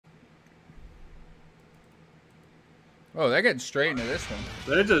Oh, they're getting straight into this one.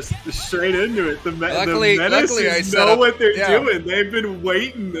 They're just straight into it. The luckily Menaces know what they're doing. They've been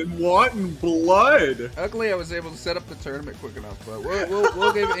waiting and wanting blood. Luckily, I was able to set up the tournament quick enough, but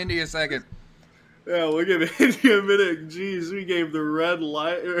we'll give Indy a second. Yeah, we'll give Indy a minute. Jeez, we gave the red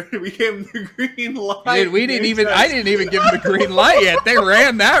light. We gave him the green light. Dude, we didn't even. I didn't even give them the green light yet. They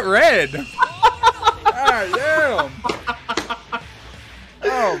ran that red. God damn.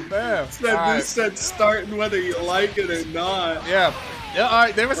 Oh man! This said starting whether you like it or not. Yeah.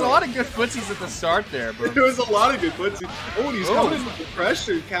 There was a lot of good footsies at the start there, bro. There was a lot of good footsies. Oh, and he's coming in with the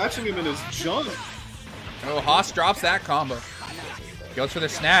pressure, catching him in his jump. Oh, Haas drops that combo. Goes for the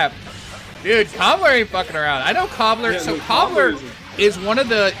snap. Dude, Cobbler ain't fucking around. I know Cobbler. Yeah, so Cobbler is one of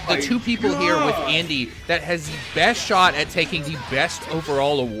the two people here with Andy that has the best shot at taking the best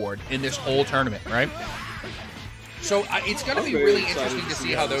overall award in this whole tournament, right? So it's going to be really interesting to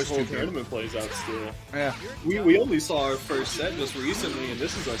see how those two tournament plays out still. Yeah. We only saw our first set just recently, and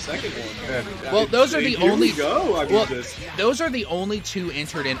this is our second one. Yeah. Well, those are the only. Those are the only two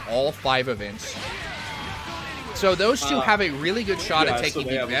entered in all 5 events. So those two have a really good shot at taking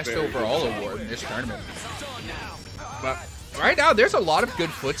the best overall award in this tournament. But right now, there's a lot of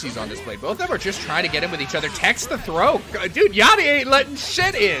good footsies on display. Both of them are just trying to get in with each other. Text the throw. Dude, Yachty ain't letting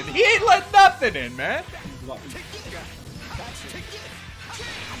shit in. He ain't letting nothing in, man.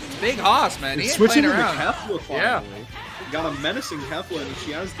 Big Haas, man. He ain't playing around. Heffler finally. Yeah. Got a menacing Heffler, and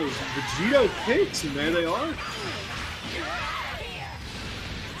she has those Vegito kicks, and there they are.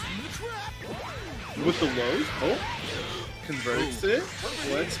 With the lows. Oh. Converts it.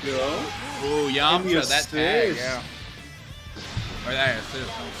 Let's go. Oh, Yamcha, that tag, yeah. Or that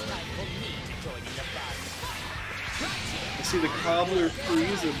assist. You see the Cobbler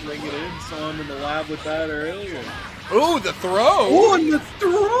freeze and bring it in. Saw him in the lab with that earlier. Ooh, the throw! Oh, and the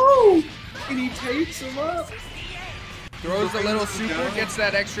throw! And he takes him up. Throws a little super, gets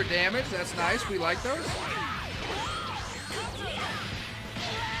that extra damage. That's nice. We like those.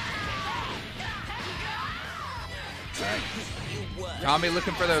 All right. Tommy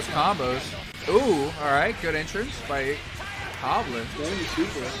looking for those combos. Ooh, all right. Good entrance by Cobbler. Going to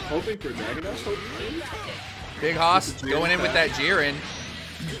super. Hoping for Dragon Dash. Big Haas going in with that Jiren.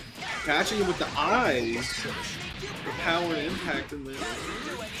 Catching him with the eyes. The power and impact in there.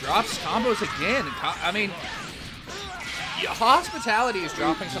 Drops combos again. I mean, Hospitality is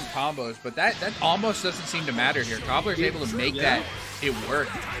dropping some combos, but that almost doesn't seem to matter here. Cobbler's able to make it work.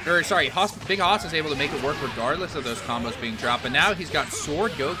 Or sorry, Big Haas is able to make it work regardless of those combos being dropped. But now he's got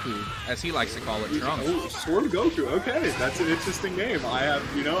Sword Goku, as he likes to call it, Trunks. Oh, Sword Goku. Okay, that's an interesting name. I have,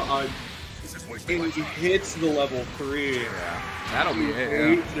 and he hits the level 3. Yeah, that'll be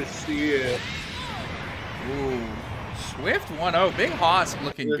it. Hate to see it. Ooh. Swift 1-0. Big Haas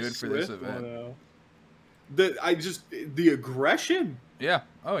looking good for this event. 1-0. The aggression. Yeah.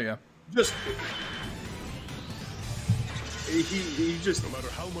 Oh yeah. Just he just. No matter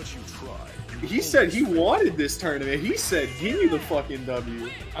how much you try. He said he wanted this tournament. He said, "Give me the fucking W."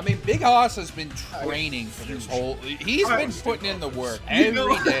 I mean, Big Haas has been training for this whole. He's been putting in the work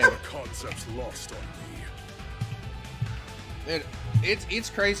every day. Concepts lost on me. It's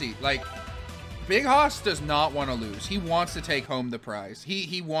crazy. Like, Big Haas does not want to lose. He wants to take home the prize.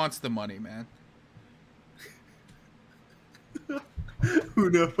 He wants the money, man. Who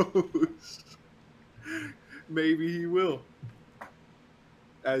knows? Maybe he will.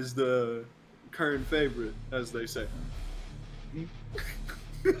 As the current favorite, as they say.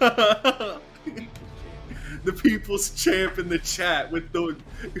 The people's champ in the chat with the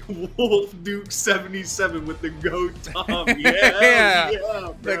Wolf Duke 77 with the Go Tom. Yeah,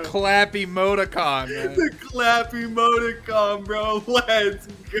 the clappy emoticon, man. The clappy emoticon, bro. Let's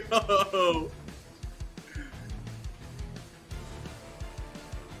go.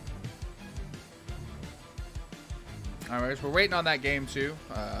 Alright, so we're waiting on that game too.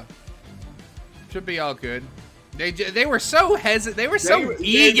 Should be all good. They were so hesitant. They were so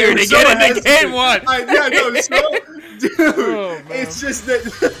eager to get into game 1. Dude, it's just that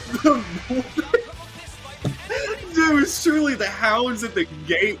dude, it's truly the hounds at the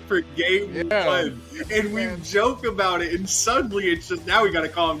gate for game 1, and we joke about it, and suddenly it's just now we gotta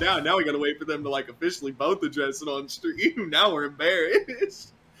calm down. Now we gotta wait for them to officially both address it on stream. Now we're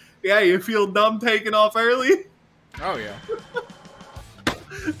embarrassed. Yeah, you feel dumb taking off early? Oh yeah.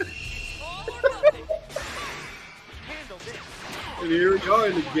 And here we are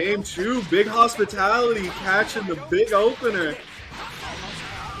in the game 2. Big Hospitality catching the big opener.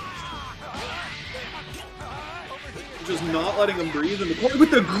 Just not letting him breathe in the corner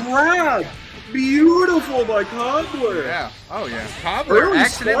with the grab. Beautiful by Cobbler. Yeah. Oh yeah. Cobbler Early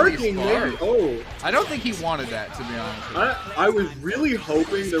accidentally sparking, sparked. maybe. Oh. I don't think he wanted that, to be honest with you. I was really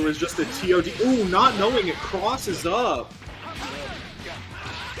hoping there was just a TOD. Ooh, not knowing it crosses up.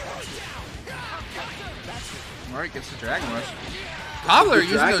 Alright, gets the Dragon Rush. Cobbler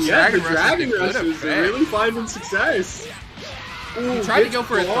using those Dragon Rushes are really finding success. Ooh, he tried to go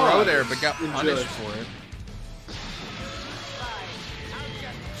for a throw there, but got punished for it.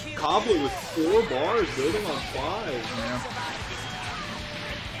 Cobbler with 4 bars, building on 5. Yeah.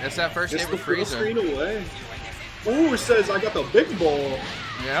 That's that first hit with Freezer. Freezer. Away. Ooh, it says I got the big ball.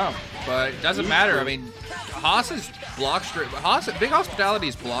 Yeah, but it doesn't matter. I mean, Haas's block straight. Big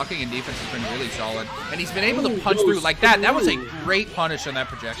Hospitality's blocking and defense has been really solid, and he's been able to punch through like that. That was a great punish on that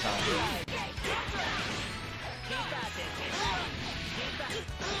projectile.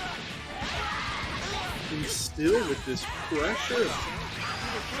 And still with this pressure.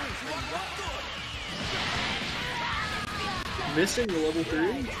 Missing the level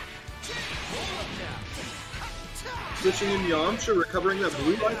 3. Switching in Yamcha, recovering that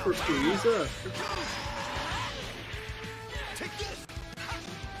blue light for Frieza.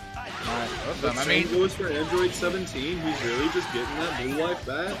 I mean, goes for Android 17. He's really just getting that blue life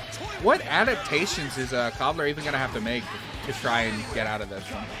back. What adaptations is Cobbler even going to have to make to try and get out of this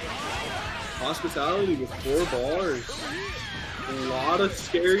one? Hospitality with 4 bars. A lot of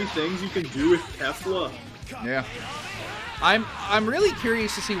scary things you can do with Kefla. Yeah. I'm really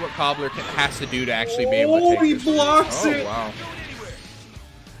curious to see what Cobbler has to do to actually be able to take he this. blocks it! Oh, wow.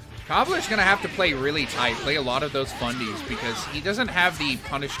 Cobbler's going to have to play really tight, play a lot of those fundies, because he doesn't have the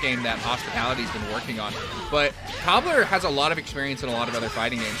punish game that Hospitality's been working on. But Cobbler has a lot of experience in a lot of other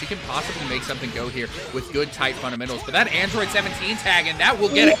fighting games. He can possibly make something go here with good, tight fundamentals. But that Android 17 tag, and that will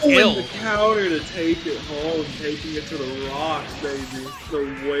get a kill. The counter to take it home, taking it to the rocks, baby.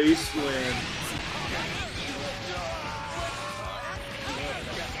 The wasteland.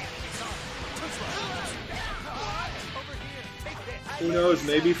 Who knows?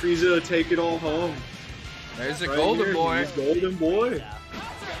 Maybe Frieza will take it all home. There's a golden boy. He's golden boy.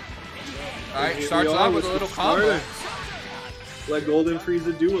 Alright, starts off with a little combo. Let Golden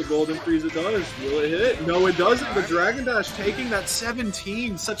Frieza do what Golden Frieza does. Will it hit? No, it doesn't. The Dragon Dash taking that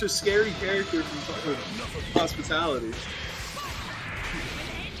 17. Such a scary character from Hospitality.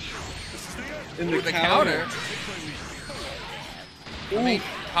 In the counter. I mean,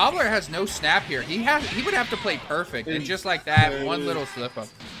 Cobbler has no snap here. He would have to play perfect, and just like that, one little slip up.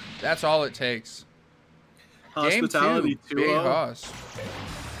 That's all it takes. Hospitality Game 2, Big Hoss.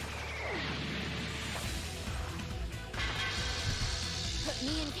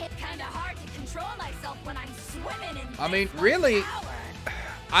 Me and Kip kinda hard to control myself when I'm swimming in. I mean, really,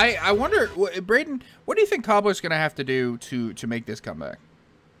 I wonder, Braden, what do you think Cobbler's gonna have to do to make this comeback?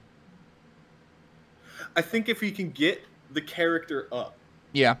 I think if he can get the character up.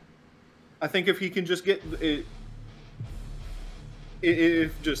 Yeah. I think if he can just get it,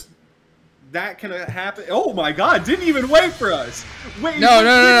 if just that can happen. Oh my God! Didn't even wait for us. Wait. No.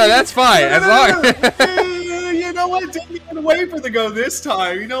 That's fine. As long. You know what? Didn't even wait for the go this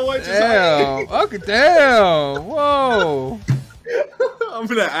time. You know what? Just damn. Okay. Damn. Whoa. I'm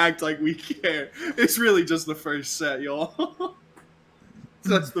gonna act like we care. It's really just the first set, y'all.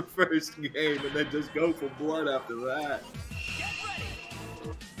 That's the first game, and then just go for blood after that.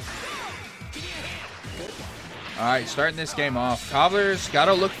 Alright, starting this game off. Cobbler's got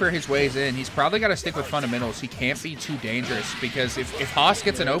to look for his ways in. He's probably got to stick with fundamentals. He can't be too dangerous, because if Haas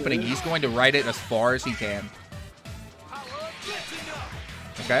gets an opening, he's going to ride it as far as he can.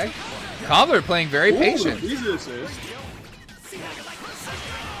 Okay. Cobbler playing very patient.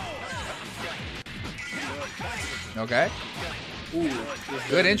 Okay.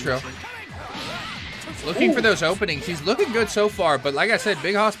 Good intro. Looking for those openings. He's looking good so far, but like I said,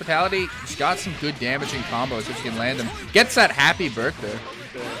 Big Hospitality, he's got some good damaging combos if he can land them. Gets that happy birthday.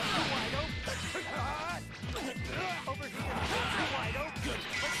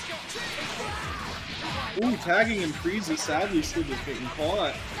 Ooh, tagging him Frieza sadly still just getting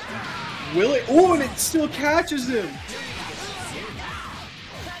caught. Will it? Ooh, and it still catches him.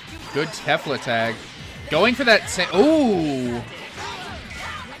 Good Tefla tag. Going for that. Ooh.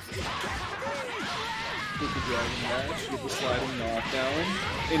 With the Dragon Dash, with the sliding knockdown,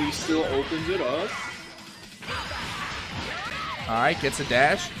 and he still opens it up. Alright, gets a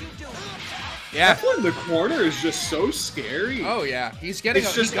dash. Yeah. That one in the corner is just so scary. Oh yeah, he's got a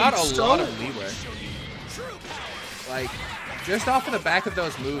lot of leeway. Like, just off of the back of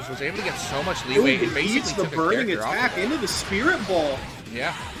those moves, was able to get so much leeway. Ooh, and basically the took burning a attack into the Spirit Ball.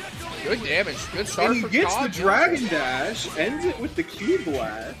 Yeah. Good damage. Good start. And he gets the Dragon Dash, ends it with the Q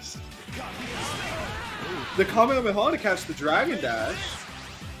Blast. the Kamehameha to catch the Dragon Dash.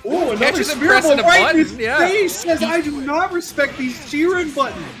 Oh, another Catches him spirit pressing ball a right in button, his yeah. face says, I do not respect these Jiren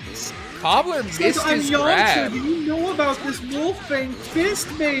buttons. Cobbler Says, missed I'm his Yamcha. grab. Do you know about this Wolfang fist,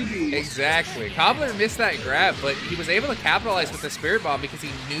 baby? Exactly. Cobbler missed that grab, but he was able to capitalize with the Spirit Bomb because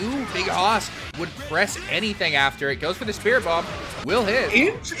he knew Big Hoss would press anything after it. Goes for the Spirit Bomb. Will hit.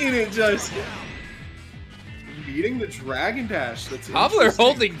 And it just beating the Dragon Dash. That's Cobbler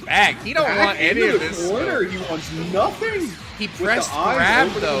holding back. He don't back want any into of the this corner. stuff. He wants nothing. He With the pressed eyes grab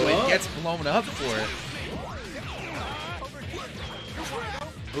opening though and up. gets blown up for it.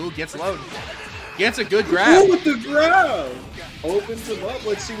 Ooh, gets low. Gets a good grab. Ooh, with the grab. Opens him up.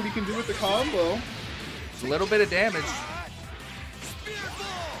 Let's see what he can do with the combo. A little bit of damage.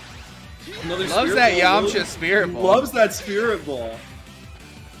 Another Loves spirit that ball. Yamcha Spirit Ball. Loves that spirit ball.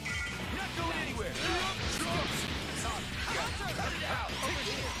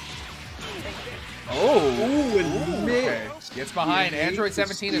 Oh. Ooh, and Okay. Gets behind. Android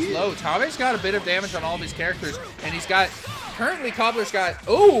 17 is low. Tommy's got a bit of damage on all of his characters, and he's got currently Cobbler's got.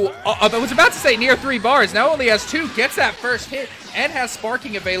 Oh, I was about to say near 3 bars. Now only has 2. Gets that first hit and has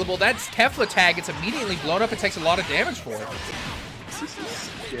sparking available. That's Tefla tag. It's immediately blown up. It takes a lot of damage for it. this is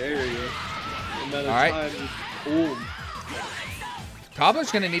scary. All right. Ooh.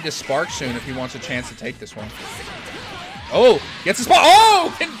 Cobbler's gonna need to spark soon if he wants a chance to take this one. Oh, gets a spark.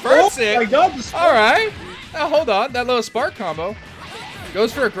 Oh, converts it. I got the spark. All right. Now hold on. That little spark combo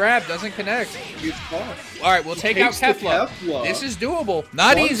goes for a grab. Doesn't connect. It's caught. All right, we'll take out Takes the Tefla. Tefla. This is doable.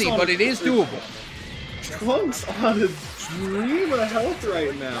 Not Once easy, on but a- it is doable. Trunks on a dream of health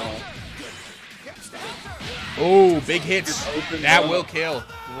right now. Oh, big hits. Opened That up. will kill.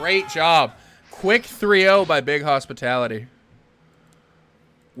 Great job. Quick 3-0 by Big Hospitality.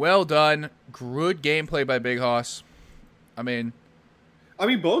 Well done. Good gameplay by Big Hoss. I mean,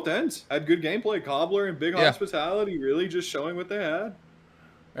 both ends had good gameplay. Cobbler and Big Yeah. Hospitality really just showing what they had.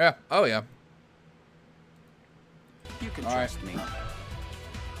 yeah. Oh, yeah. You can All right. trust me.